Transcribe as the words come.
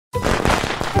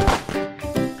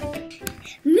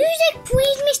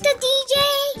please, Mr. DJ.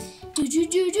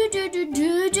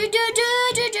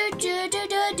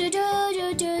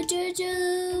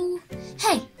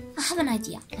 Hey, I have an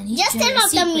idea. I need Just turn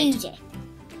off the music.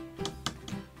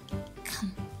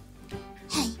 Come.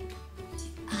 Hey,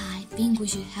 I think we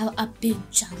should have a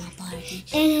pajama party.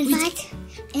 And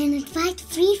invite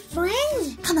 3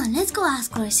 friends. Come on, let's go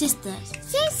ask our sister.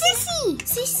 Sissy.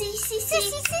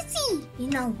 You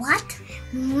know what?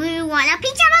 We want a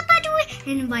pajama party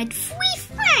and invite 3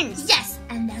 friends. Yes,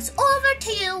 and that's over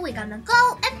to you. We're gonna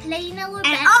go and play in our bedroom.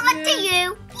 And over to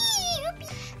you.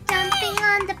 Jumping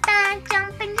on the bed,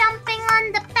 jumping on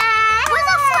the bed. Where's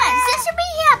our friends? They should be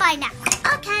here by now.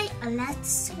 Okay,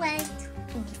 let's wait.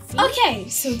 Okay,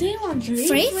 so they want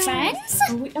 3 friends?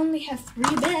 But we only have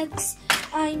 3 beds.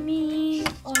 I mean,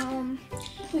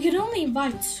 we could only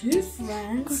invite 2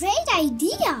 friends. Great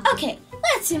idea. Okay,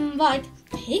 let's invite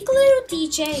Fake Little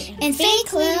DJ And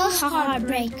Fake Little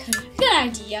Heartbreaker. Good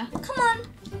idea. Come on.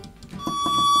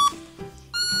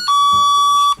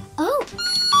 Oh.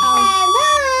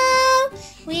 Hello.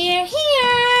 We're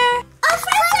here. Our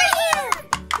friends are here.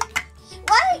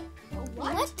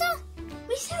 What the?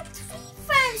 We said 3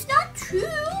 friends, not 2.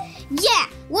 Yeah.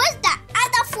 Where's the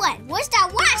other friend? Where's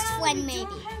the worst friend?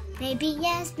 Maybe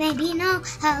yes, maybe no.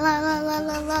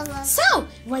 Hello. So,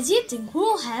 what do you think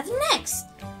we'll have next?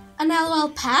 An LOL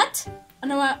pet? An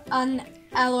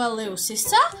LOL little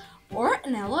sister? Or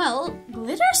an LOL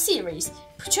glitter series?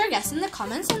 Put your guess in the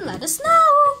comments and let us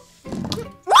know.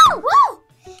 Whoa!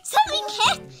 Something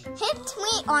hit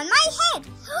me on my head.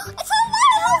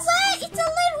 It's a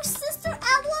little sister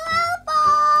LOL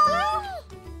ball.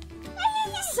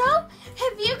 So,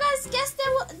 have you guys guessed that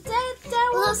there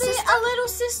will be a little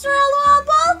sister LOL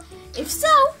ball? If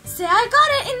so, say I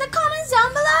got it in the comments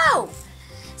down below.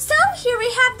 So, here we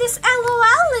have this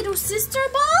LOL little sister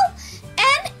ball,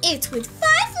 and it's with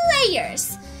 5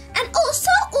 layers. And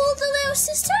also, all the little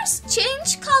sisters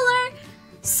change color.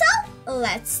 So,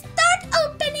 let's start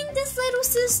opening this little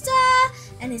sister.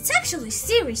 And it's actually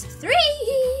series 3.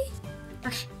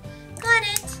 Okay, got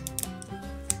it.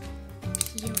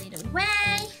 Peel it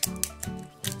away.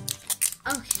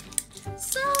 Okay,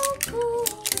 so cool.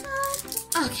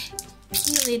 Okay,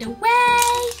 peel it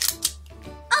away.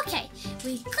 Okay,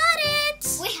 we got it.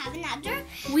 We have another.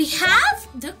 We have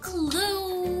the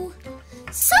clue.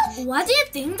 So, what do you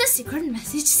think the secret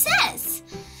message says?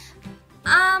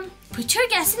 Put your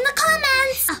guess in the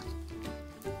comments. Oh,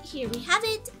 here we have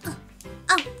it. Oh,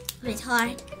 a bit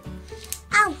hard.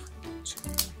 Ow.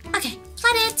 Okay,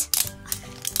 got it.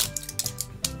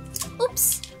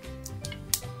 Oops.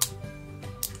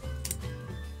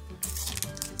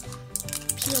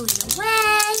 Peel it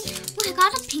away. We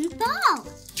got a pink ball.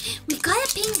 We got a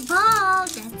pink ball.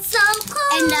 That's so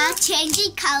cool. And a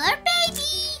changing color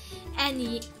baby. And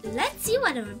let's see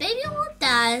what our baby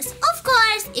does. Of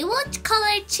course, it won't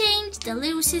color change. The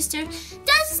little sister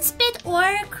doesn't spit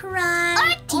or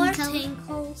cry or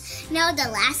tinkle. Now the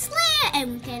last layer,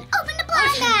 and we can open the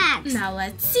blind bags. Now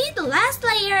let's see the last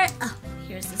layer. Oh,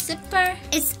 here's the zipper.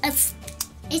 It's a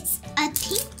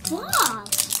pink ball.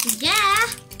 Yeah,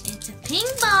 it's a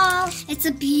pink ball. It's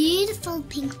a beautiful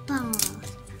pink ball.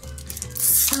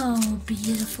 So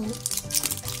beautiful.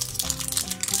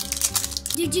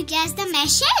 Did you guess the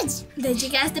message? Did you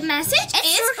guess the message?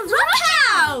 It's rock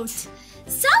out.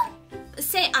 So,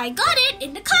 say I got it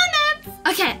in the comments.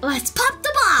 Okay, let's pop the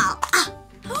ball.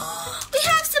 We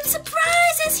have some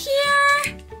surprises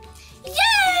here.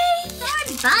 Yay!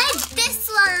 Let's buy this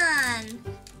one.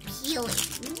 Peel it.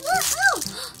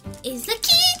 Woohoo! Is the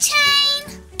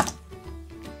keychain.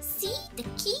 See the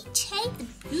keychain, the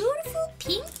beautiful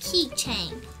pink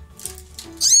keychain.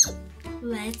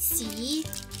 Let's see.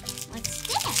 What's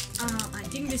this? I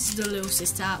think this is the little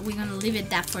sister. We're gonna leave it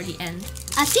that for the end.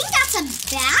 I think that's a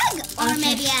bag or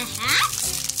maybe a hat.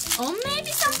 Or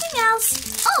maybe something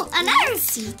else. Oh, another.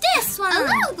 See this one. A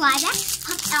little blind bag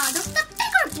popped out of the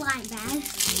bigger blind bag.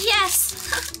 Yes.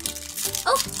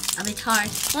 Oh, a bit hard.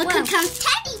 Look, here comes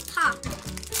Teddy Pop.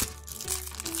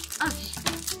 Okay,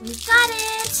 we got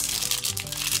it.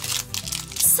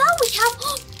 So we have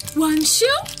one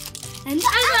shoe and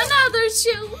another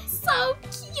shoe. So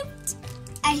cute.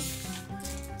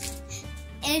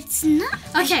 It's not.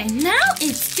 Okay, now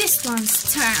it's this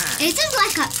one's turn. It is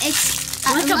like a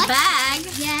bag.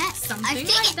 Yeah, something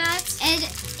like that. It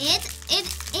is.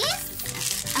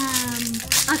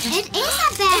 Okay. It is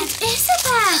a bag. It is a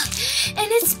bag,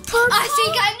 and it's purple. I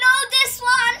think I know this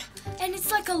one. And it's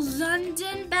like a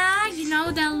London bag. You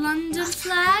know that London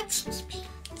flag.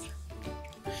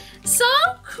 So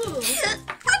cool.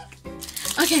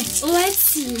 Okay, let's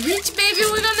see which baby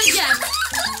we're gonna get.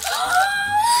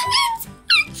 It's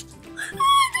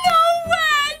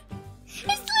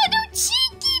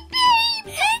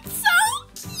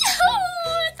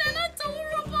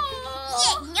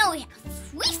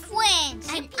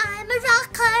And I'm a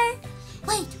rocker.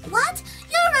 Wait, what?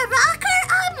 You're a rocker?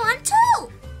 I'm one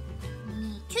too.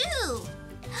 Me too.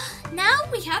 Now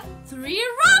we have 3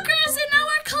 rockers in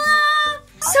our club.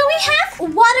 So we have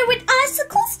water with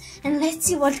icicles, and let's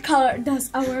see what color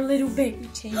does our little baby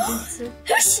change into.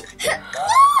 Look!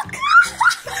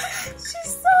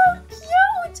 She's so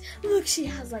cute. Look, she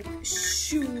has like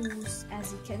shoes,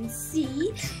 as you can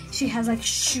see. She has like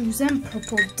shoes and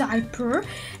purple diaper,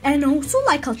 and also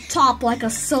like a top, like a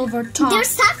silver top. there's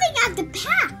something at the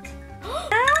back.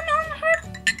 Down on her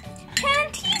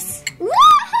panties. Wow,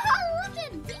 look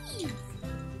at these.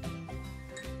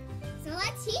 So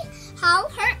let's see how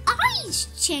her eyes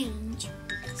change.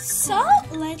 So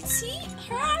let's see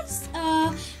her eyes.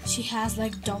 She has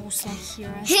like those like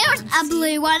here. as you Here's can a see.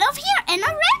 blue one over here and a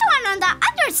red one on the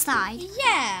other side.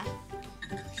 Yeah.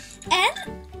 And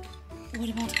what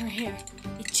about her hair?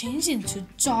 It changed into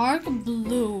dark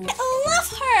blue. I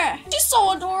love her. She's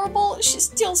so adorable. She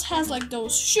still has like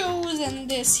those shoes and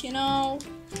this,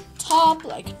 top,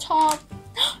 like a top.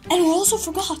 And we also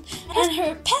forgot. And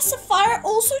her pacifier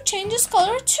also changes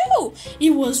color too.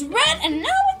 It was red and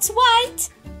now it's white.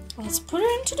 Let's put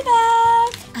her into the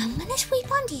bag. I'm gonna sweep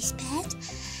on this bed.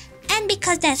 And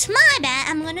because that's my bed,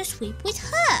 I'm gonna sweep with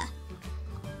her.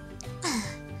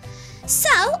 So,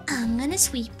 I'm gonna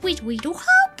sweep with Little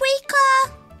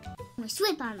Heartbreaker. We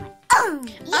sweep on my own.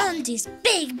 On this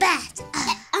big bed.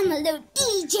 I'm a little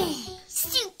DJ,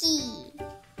 Suki.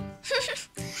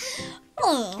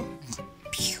 Oh.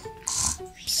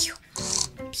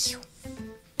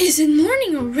 Is it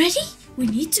morning already? We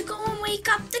need to go and wake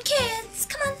up the kids.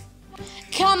 Come on.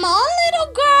 Come on,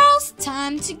 little girls.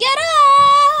 Time to get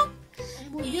up.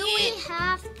 Do we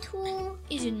have to?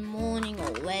 Is it morning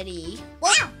already?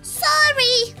 Well,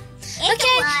 sorry.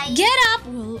 Okay, get up.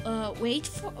 We'll wait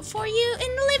for you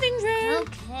in the living room.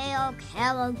 Okay,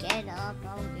 I'll get up. I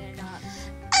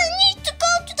need to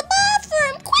go to the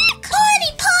bathroom. Quick!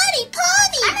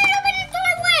 Potty! I'm gonna open the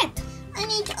toilet. I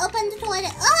need to open the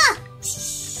toilet.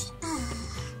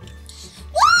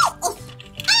 Whoa! Oh,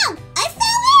 ow! I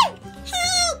fell in!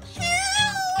 Help!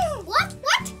 What?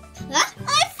 Huh?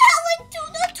 I fell into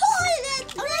the toilet!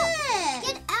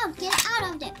 Get out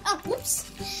of there. Oh, whoops.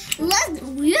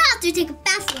 You have to take a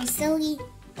bath, silly.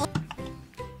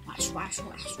 Wash.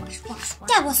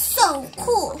 That was so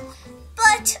cool.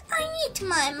 But I need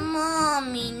my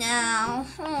mommy now.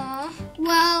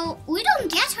 Well, we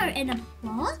don't get her in a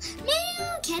ball. Maybe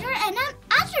we'll get her in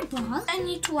another ball. I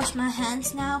need to wash my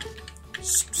hands now.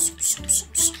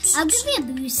 I'll give you a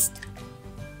boost.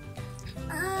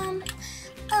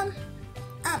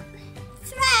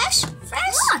 Fresh?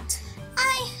 What?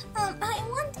 I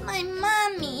want my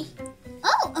mommy.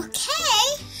 Oh,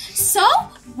 okay. So,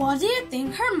 what do you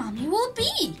think her mommy will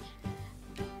be?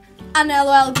 An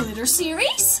LOL glitter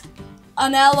series?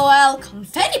 An LOL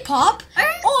confetti pop?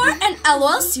 Or an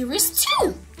LOL series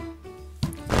 2?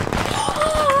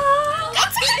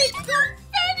 That's a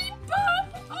confetti pop!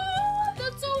 Oh,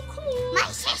 that's so cool! My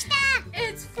sister.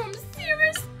 It's from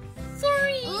series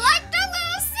 3. Like the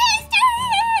little sister.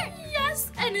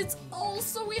 Yes, and it's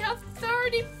also, we have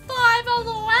 35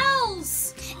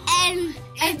 LOLs.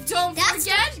 And don't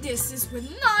forget, this is with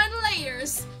 9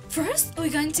 layers. First, we're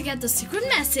going to get the secret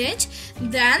message,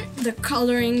 then the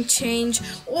coloring change,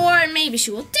 or maybe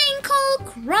she will tinkle,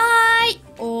 cry,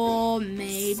 or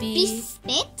maybe...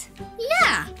 Spit.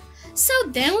 Yeah. So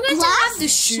then we're going to have the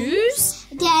shoes,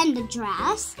 Then the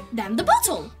dress. then the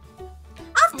bottle.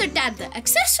 After that, the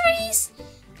accessories.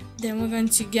 Then we're going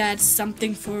to get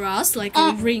something for us, like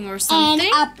a ring or something.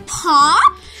 And a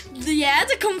pop. Yeah,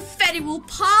 the confetti will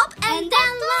pop, and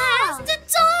then last, the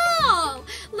doll.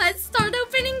 Let's start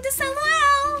opening this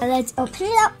LOL. Let's open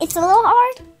it up. It's a little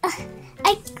hard.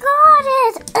 I got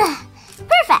it.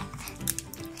 Perfect.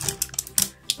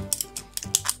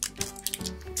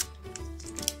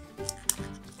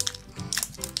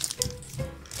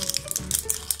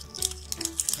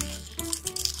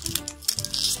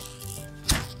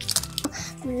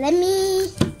 Let me...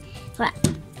 What?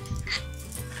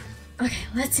 Okay,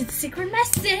 let's see the secret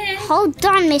message. Hold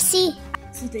on, Missy.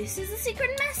 So this is the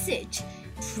secret message.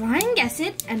 Try and guess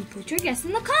it and put your guess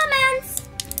in the comments.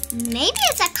 Maybe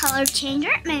it's a color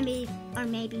changer, maybe or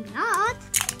maybe not.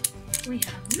 We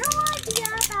have no idea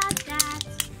about that.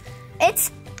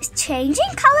 It's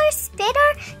changing colors,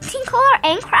 spitter, tinkler,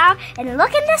 and crown. And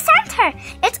look in the center.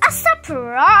 It's a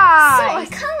surprise. So I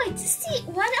can't wait to see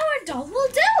what our doll will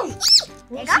do.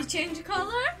 Will There she change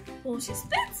color? Will she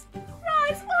spit,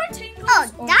 cries, or tinkles?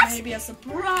 Oh, or that's- maybe a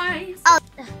surprise. Oh,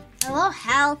 a little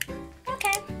help.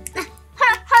 Okay.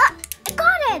 I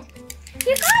got it.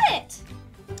 You got it.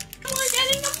 We're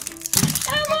getting a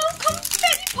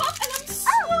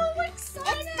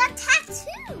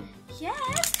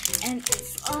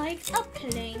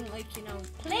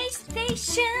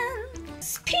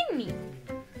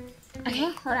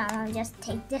Hold on, I'll just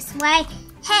take this way.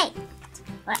 Hey!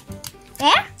 What?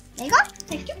 There you go.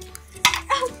 Thank you.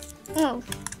 Oh.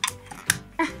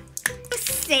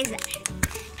 Scissor.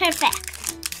 Perfect.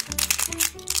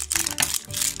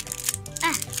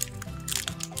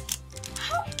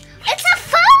 It's a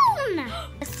phone!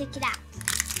 Let's stick it out.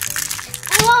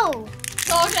 Whoa!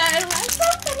 Okay, let's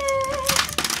open it.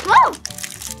 Whoa! It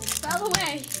fell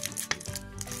away.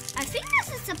 I think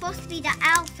this is supposed to be the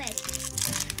outfit.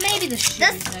 Maybe the shoes,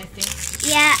 I think.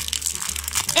 Yeah.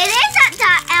 It isn't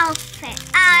the outfit.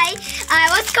 I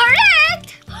was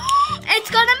correct. It's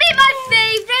gonna be my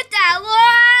favorite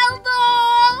LOL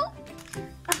doll.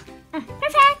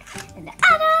 Perfect. And the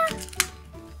other.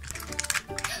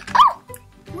 Oh,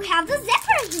 we have the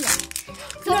zipper here.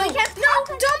 So we can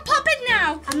don't pop it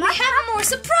now. We have more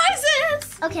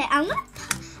surprises. Okay, I'm gonna.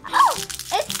 Oh,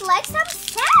 it's like some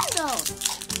sandals.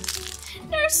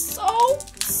 They're so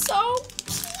cute.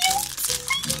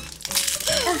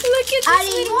 Look at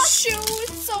this little shoe.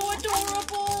 It's so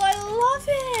adorable. I love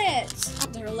it.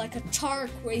 They're like a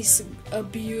turquoise, a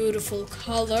beautiful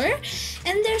color,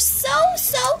 and they're so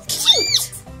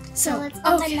cute. So let's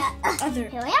open that. Other.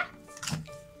 Here we are.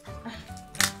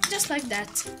 Just like that.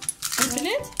 Open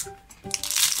it.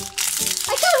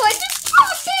 I can't wait to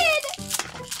pop it.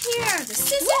 Here, the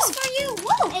scissors for you.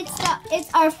 Whoa! It's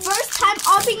our first time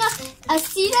opening a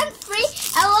season-free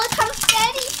LOL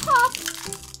confetti pop.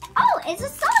 Oh, it's a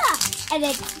soda, and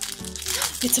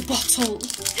it's a bottle.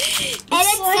 And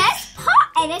it says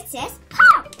pop, and it says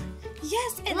pop.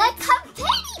 Yes, and like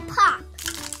confetti pop.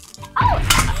 Oh,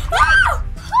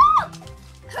 pop!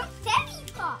 Confetti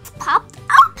pop. Pop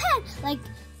open, like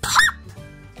pop.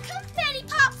 Confetti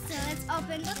pop. So let's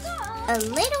open the door. A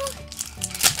little.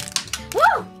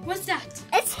 Whoa! What's that?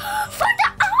 It's for the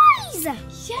eyes!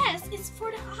 Yes, it's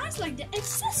for the eyes, like the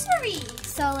accessory.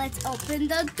 So let's open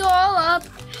the door up.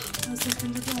 Let's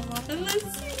open the door up and let's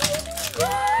see.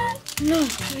 No,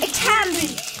 it can't be.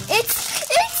 It's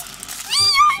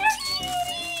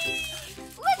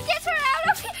let's get her out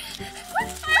of here.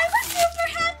 I'm super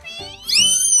happy.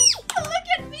 Look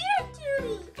at VR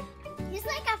Cutie. He's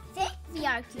like a fake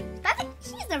VR Cutie, but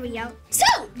she's a real. So,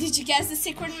 did you guess the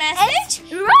secret message?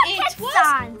 It's rocket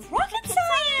science. Rocket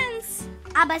science.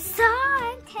 I'm a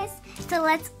scientist. So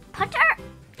let's put her.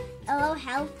 Oh,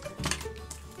 help.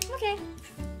 Okay.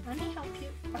 Let me help you.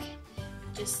 Okay.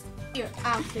 Just your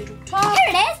little top. Here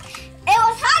it is. It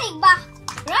was hiding back.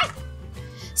 Right.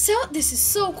 So this is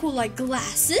so cool, like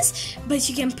glasses, but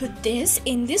you can put this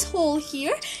in this hole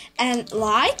here, and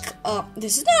like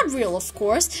this is not real, of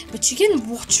course, but you can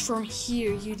watch from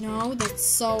here. You know, that's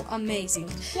so amazing.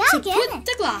 Yeah, so put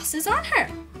the glasses on her.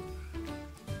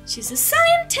 She's a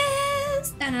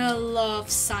scientist, and I love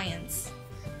science.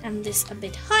 And this a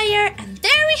bit higher, and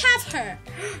there we have her.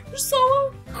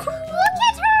 So cool. Look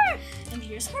at her. And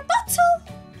here's her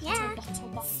bottle. Yeah.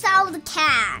 Bottle. So the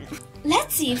can.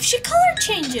 Let's see if she color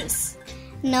changes.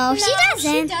 No, she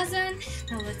doesn't. She doesn't.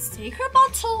 Now let's take her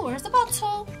bottle. Where's the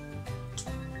bottle?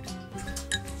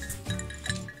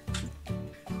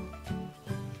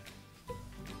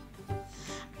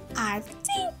 I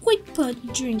think we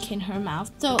put drink in her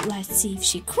mouth. So let's see if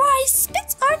she cries,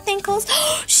 spits, or tinkles.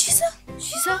 She's a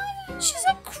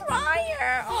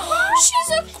crier. She's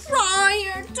a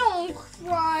crier. Don't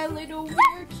cry, little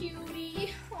weird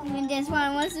cutie. And this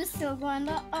one was the silver and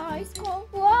the ice cold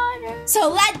water. So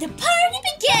let the party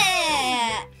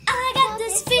begin. I got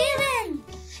this feeling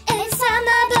inside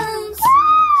my bones.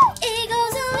 It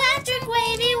goes electric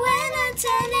wavy when I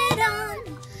turn it on.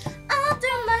 All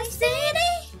through my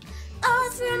city, all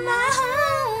through my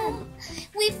home.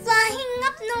 We flying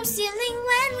up no ceiling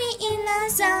when we in a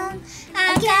zone.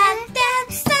 I got that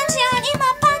sunshine in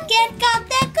my pocket, got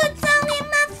that good song in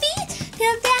my feet.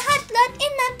 Feel that hot blood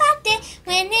in my body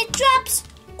when it drops.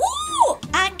 Ooh,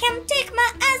 I can take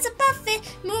my eyes above it,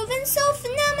 moving so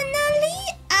phenomenally.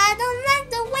 I don't like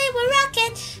the way we rock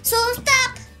it, so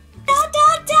stop.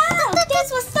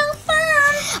 This was so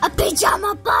fun. A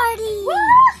pajama party.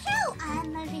 Woohoo!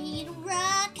 I'm a little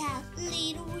rock out,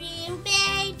 little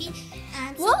baby.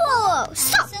 I'm so Whoa!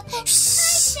 Stop!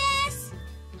 Shh.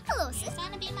 Hello, sis. You're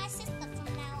gonna be my sister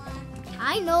from now on.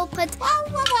 I know, but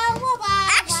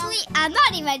actually, I'm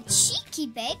not even cheeky,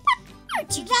 babe. You're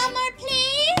cheeky. Drummer,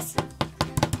 please.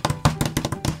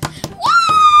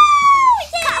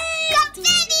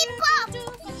 Confetti pop! You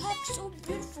have so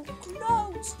beautiful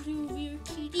clothes, little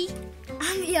kitty.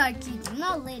 I'm your kitty,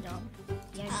 not little.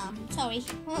 Sorry,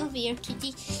 your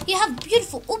kitty. You have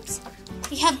beautiful. Oops.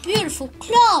 You have beautiful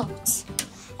clothes.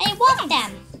 I want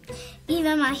them.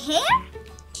 Even my hair?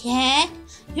 Yeah,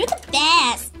 you're the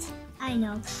best. I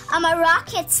know. I'm a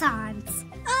rocket science.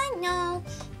 I know.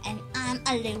 And I'm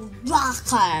a little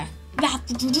rocker.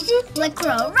 Like we're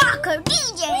a rocker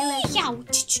DJ.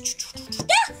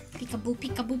 Peekaboo,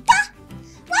 peekaboo, pa.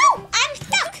 Whoa, I'm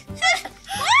stuck.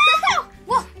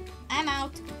 Whoa, I'm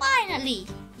out. Finally.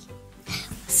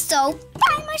 So,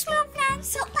 bye, Marshmallow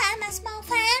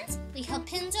fans. We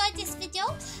hope you enjoyed this video.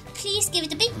 Please give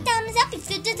it a big thumbs up if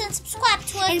you didn't subscribe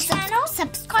to our channel.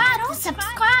 Subscribe.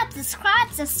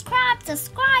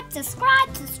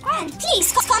 And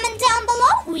please comment down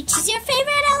below which is your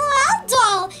favorite LOL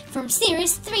doll from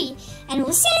Series 3. And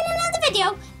we'll see you in another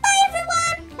video. Bye,